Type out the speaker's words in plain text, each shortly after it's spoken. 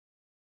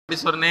What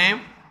is your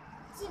name?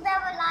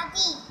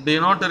 Sibabalati. Do you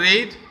know to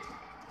read?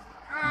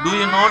 Do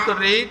you know to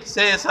read?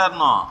 Say yes or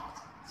no.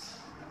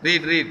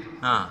 Read, read.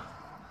 R,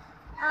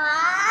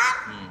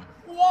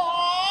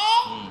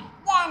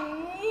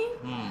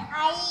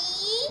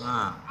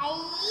 I.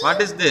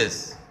 What is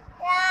this?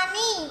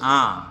 Rani.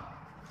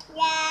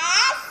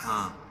 Yes.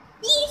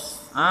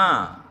 This.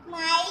 My.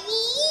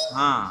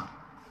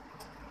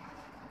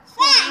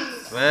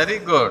 Fans. Very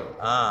good.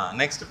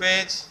 Next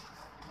page.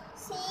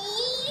 See.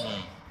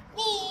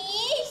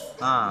 This.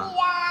 My.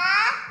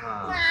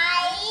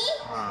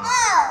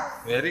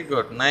 House. Very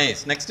good.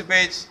 Nice. Next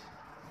page.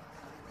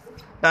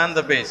 Turn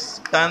the page.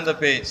 Turn the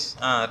page.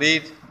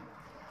 Read.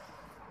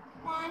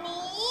 Rani.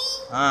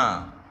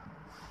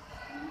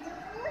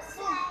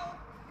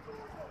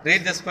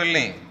 Read the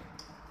spelling.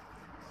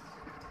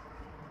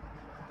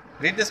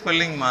 Read the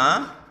spelling,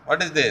 ma.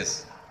 What is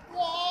this?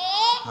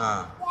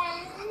 And.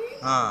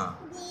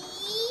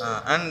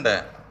 And.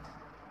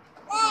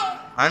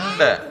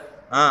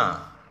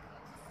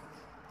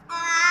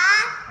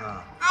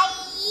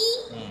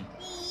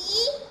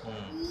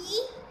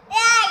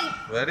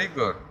 Very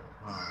good.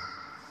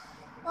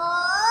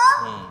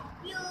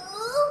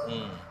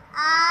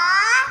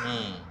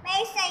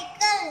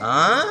 Bicycle.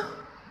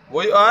 Who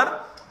you are?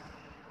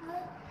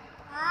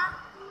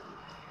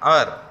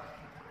 R.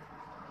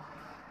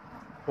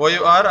 Who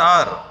you are?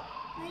 R.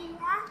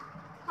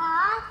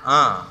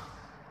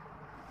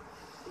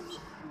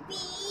 B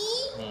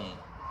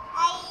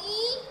I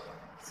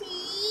C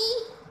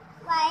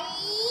Y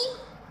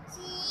C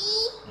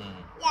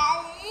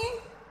L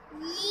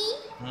E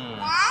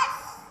S.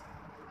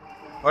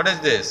 What is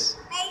this?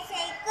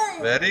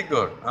 Bicycle. Very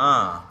good. 2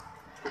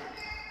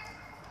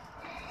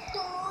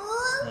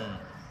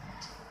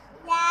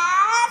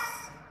 S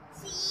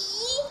C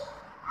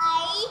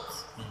H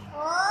O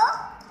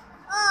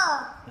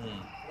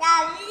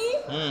L.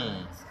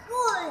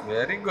 School.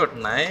 Very good.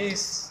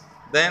 Nice.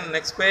 Then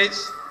next page.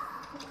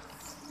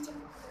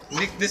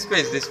 This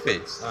page. This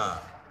page.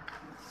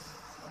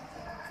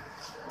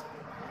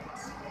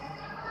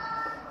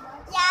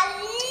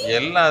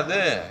 L.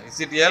 Is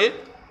it L?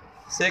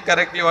 Say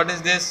correctly. What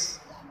is this?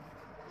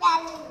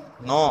 L.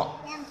 No.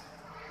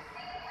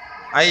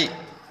 I.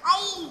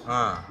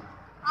 I.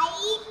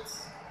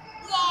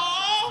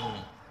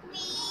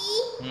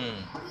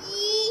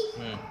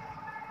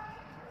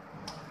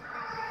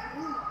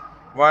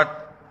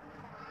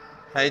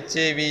 H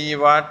A V E. What? HAVE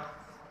what?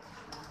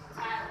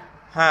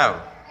 Have.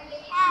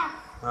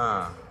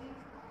 F.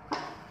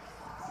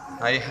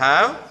 I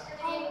have.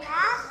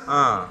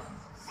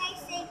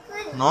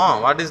 Bicycle. No.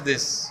 What is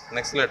this?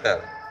 Next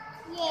letter.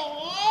 A.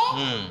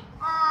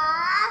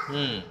 R.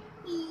 E.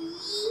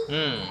 D.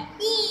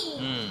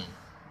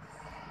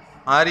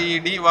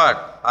 RED what?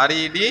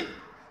 RED?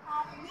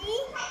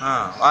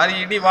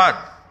 RED what?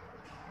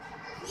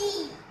 D.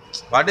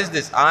 What is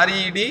this?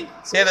 RED?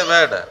 Say the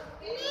word.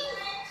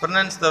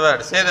 Pronounce the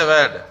word. Say the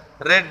word.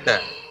 Red.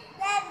 Red.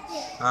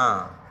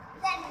 Ah.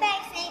 Red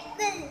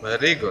bicycle.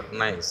 Very good.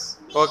 Nice.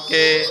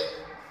 Okay.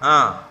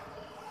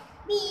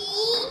 B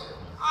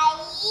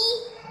I C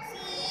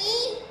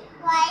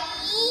Y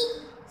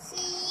C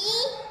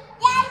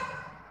L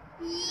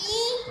E.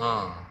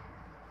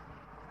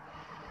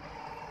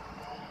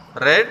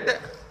 Red. Red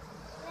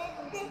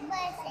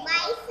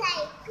bicycle.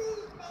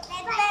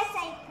 Red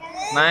bicycle.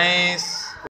 Nice.